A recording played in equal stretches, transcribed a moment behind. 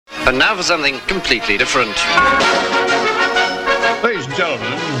And now for something completely different. Ladies and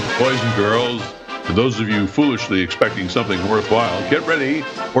gentlemen, boys and girls, for those of you foolishly expecting something worthwhile, get ready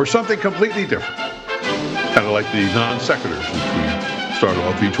for something completely different. Kind of like the non-sequiturs, which we start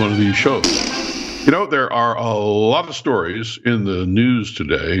off each one of these shows. You know, there are a lot of stories in the news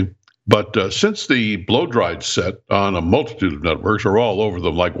today, but since the blow-dried set on a multitude of networks are all over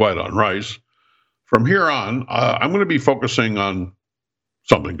them like white on rice, from here on, I'm going to be focusing on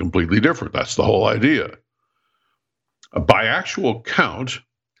something completely different. That's the whole idea. By actual count,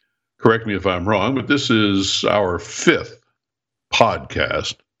 correct me if I'm wrong, but this is our 5th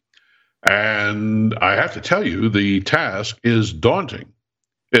podcast. And I have to tell you, the task is daunting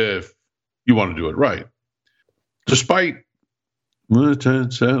if you want to do it right. Despite 10,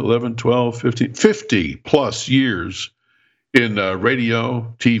 11, 12, 15, 50 plus years in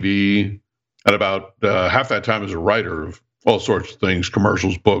radio, TV, and about half that time as a writer of all sorts of things,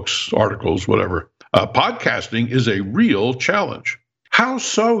 commercials, books, articles, whatever. Podcasting is a real challenge. How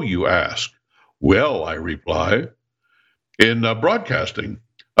so, you ask? Well, I reply, in broadcasting,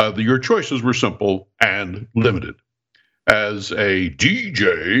 your choices were simple and limited. As a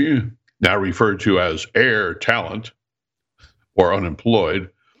DJ, now referred to as air talent or unemployed,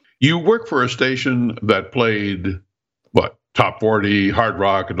 you work for a station that played, top 40, hard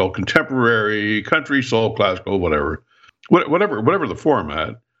rock, adult contemporary, country, soul, classical, whatever the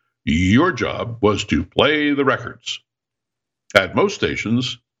format. Your job was to play the records. At most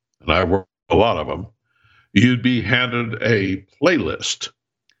stations, and I worked a lot of them, you'd be handed a playlist.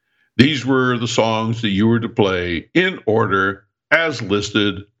 These were the songs that you were to play in order as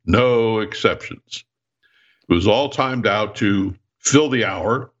listed, no exceptions. It was all timed out to fill the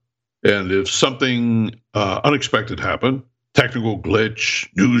hour, and if something unexpected happened, technical glitch,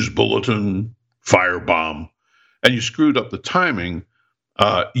 news bulletin, firebomb, and you screwed up the timing,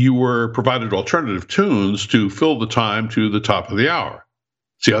 you were provided alternative tunes to fill the time to the top of the hour.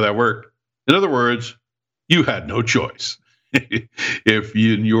 See how that worked? In other words, you had no choice. If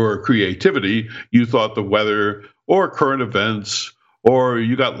in your creativity, you thought the weather or current events, or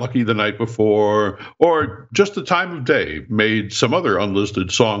you got lucky the night before, or just the time of day made some other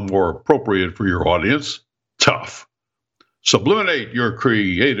unlisted song more appropriate for your audience, tough. Subliminate your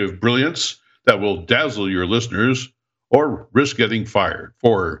creative brilliance that will dazzle your listeners or risk getting fired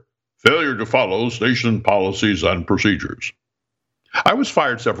for failure to follow station policies and procedures. I was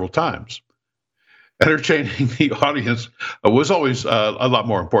fired several times. Entertaining the audience was always a lot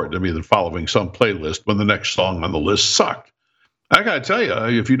more important to me than following some playlist when the next song on the list sucked. I got to tell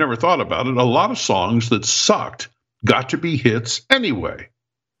you, if you never thought about it, a lot of songs that sucked got to be hits anyway.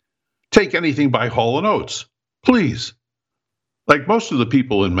 Take anything by Hall & Oates, please. Like most of the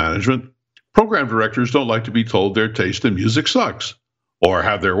people in management, program directors don't like to be told their taste in music sucks or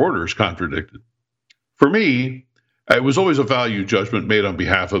have their orders contradicted. For me, it was always a value judgment made on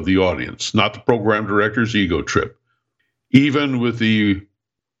behalf of the audience, not the program director's ego trip. Even with the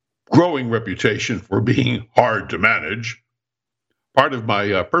growing reputation for being hard to manage, part of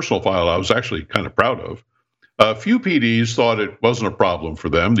my personal file I was actually kind of proud of. A few PDs thought it wasn't a problem for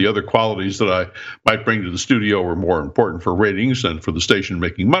them. The other qualities that I might bring to the studio were more important for ratings and for the station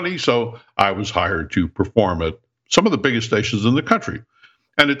making money, so I was hired to perform at some of the biggest stations in the country.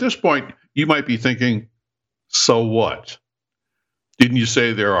 And at this point, you might be thinking, so what? Didn't you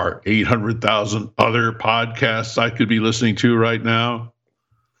say there are 800,000 other podcasts I could be listening to right now?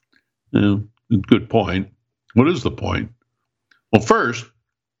 Good point. What is the point? Well, first,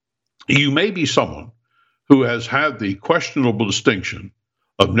 you may be someone who has had the questionable distinction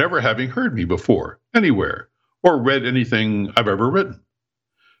of never having heard me before, anywhere, or read anything I've ever written.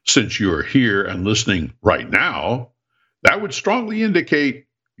 Since you're here and listening right now, that would strongly indicate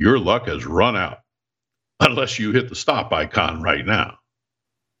your luck has run out, unless you hit the stop icon right now.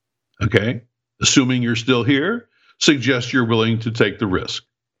 Okay? Assuming you're still here, suggests you're willing to take the risk.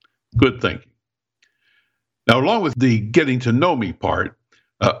 Good thinking. Now, along with the getting to know me part,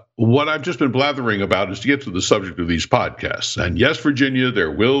 what I've just been blathering about is to get to the subject of these podcasts. And yes, Virginia, there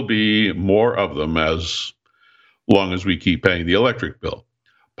will be more of them as long as we keep paying the electric bill.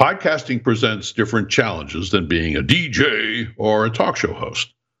 Podcasting presents different challenges than being a DJ or a talk show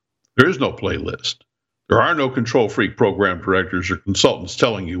host. There is no playlist. There are no control freak program directors or consultants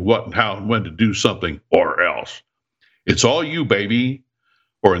telling you what and how and when to do something or else. It's all you, baby.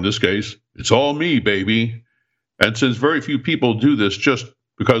 Or in this case, it's all me, baby. And since very few people do this just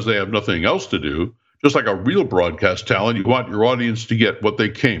because they have nothing else to do, just like a real broadcast talent, you want your audience to get what they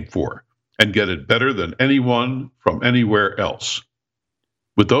came for and get it better than anyone from anywhere else.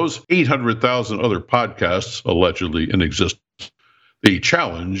 With those 800,000 other podcasts allegedly in existence, The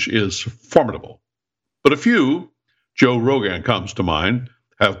challenge is formidable. But a few, Joe Rogan comes to mind,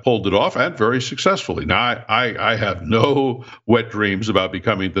 have pulled it off and very successfully. Now, I have no wet dreams about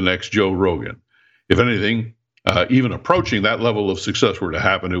becoming the next Joe Rogan. If anything, even approaching that level of success were to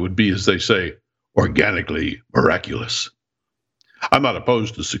happen, it would be, as they say, organically miraculous. I'm not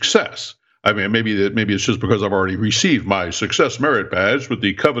opposed to success. I mean, maybe it's just because I've already received my success merit badge with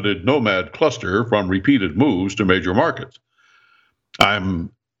the coveted Nomad cluster from repeated moves to major markets. I'm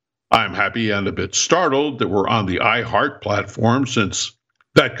happy and a bit startled that we're on the iHeart platform, since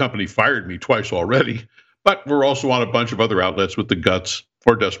that company fired me twice already, but we're also on a bunch of other outlets with the guts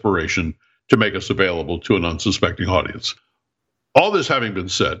or desperation to make us available to an unsuspecting audience. All this having been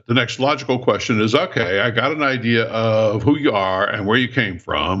said, the next logical question is, okay, I got an idea of who you are and where you came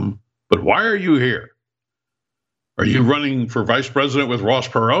from, but why are you here? Are you running for vice president with Ross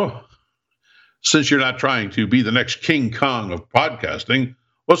Perot? Since you're not trying to be the next King Kong of podcasting,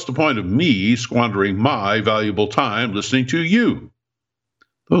 what's the point of me squandering my valuable time listening to you?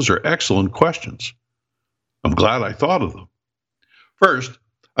 Those are excellent questions. I'm glad I thought of them. First,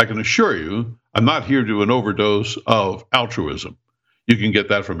 I can assure you I'm not here to an overdose of altruism. You can get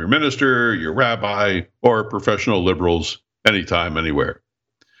that from your minister, your rabbi, or professional liberals anytime, anywhere.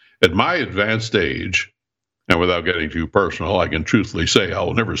 At my advanced age, and without getting too personal, I can truthfully say I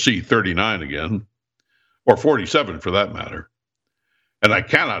will never see 39 again, or 47 for that matter. And I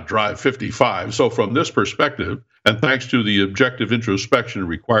cannot drive 55. So from this perspective, and thanks to the objective introspection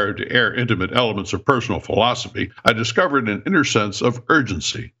required to air intimate elements of personal philosophy, I discovered an inner sense of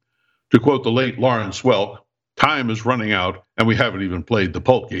urgency. To quote the late Lawrence Welk, time is running out and we haven't even played the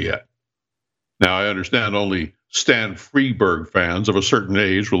polka yet. Now, I understand only Stan Freberg fans of a certain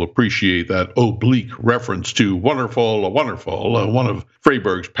age will appreciate that oblique reference to Wonderful, Wonderful, one of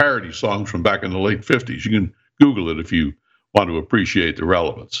Freberg's parody songs from back in the late 50s. You can Google it if you want to appreciate the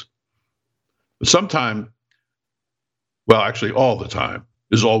relevance. But sometime, well, actually all the time,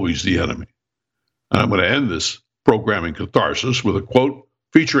 is always the enemy. And I'm going to end this programming catharsis with a quote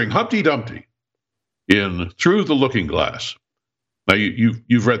featuring Humpty Dumpty in Through the Looking Glass. Now,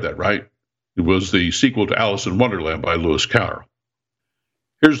 you've read that, right? It was the sequel to Alice in Wonderland by Lewis Carroll.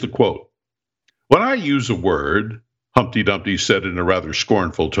 Here's the quote. When I use a word, Humpty Dumpty said in a rather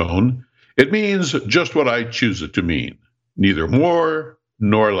scornful tone, it means just what I choose it to mean, neither more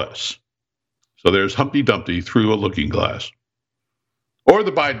nor less. So there's Humpty Dumpty through a looking glass. Or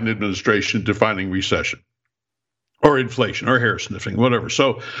the Biden administration defining recession, or inflation, or hair sniffing, whatever.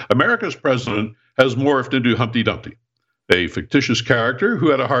 So America's president has morphed into Humpty Dumpty, a fictitious character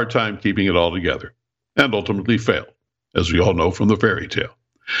who had a hard time keeping it all together, and ultimately failed, as we all know from the fairy tale.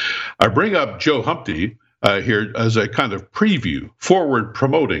 I bring up Joe Humpty here as a kind of preview, forward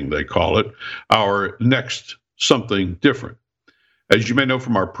promoting, they call it, our next something different. As you may know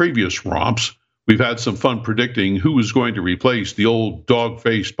from our previous romps, we've had some fun predicting who is going to replace the old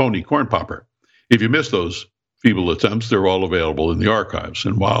dog-faced pony corn popper. If you missed those feeble attempts, they're all available in the archives.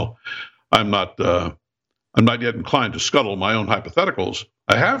 And while I'm not yet inclined to scuttle my own hypotheticals,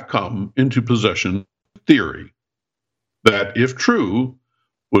 I have come into possession of a theory that, if true,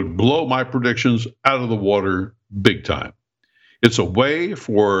 would blow my predictions out of the water big time. It's a way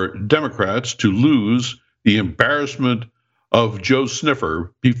for Democrats to lose the embarrassment of Joe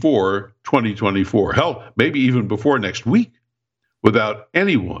Sniffer before 2024. Hell, maybe even before next week, without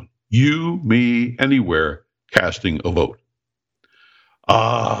anyone, you, me, anywhere, casting a vote.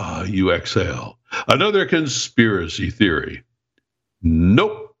 Ah, you exhale. Another conspiracy theory.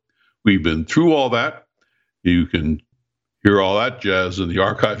 Nope. We've been through all that. You can hear all that jazz in the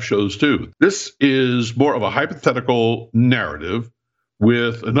archive shows too. This is more of a hypothetical narrative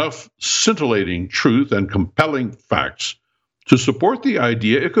with enough scintillating truth and compelling facts to support the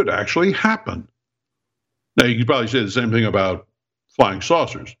idea it could actually happen. Now, you could probably say the same thing about flying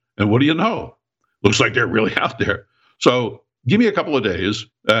saucers. And what do you know? Looks like they're really out there. So give me a couple of days.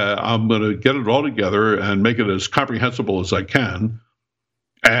 I'm going to get it all together and make it as comprehensible as I can.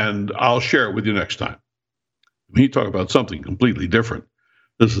 And I'll share it with you next time. We talk about something completely different.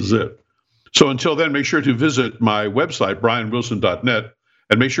 This is it. So until then, make sure to visit my website, brianwilson.net,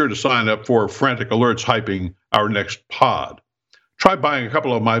 and make sure to sign up for frantic alerts hyping our next pod. Try buying a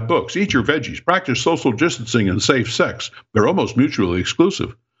couple of my books. Eat Your Veggies, Practice Social Distancing and Safe Sex. They're almost mutually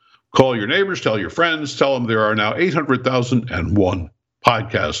exclusive. Call your neighbors, tell your friends, tell them there are now 800,001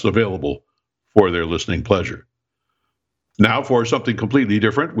 podcasts available for their listening pleasure. Now, for something completely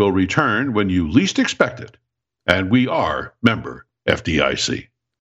different, we'll return when you least expect it. And we are member FDIC.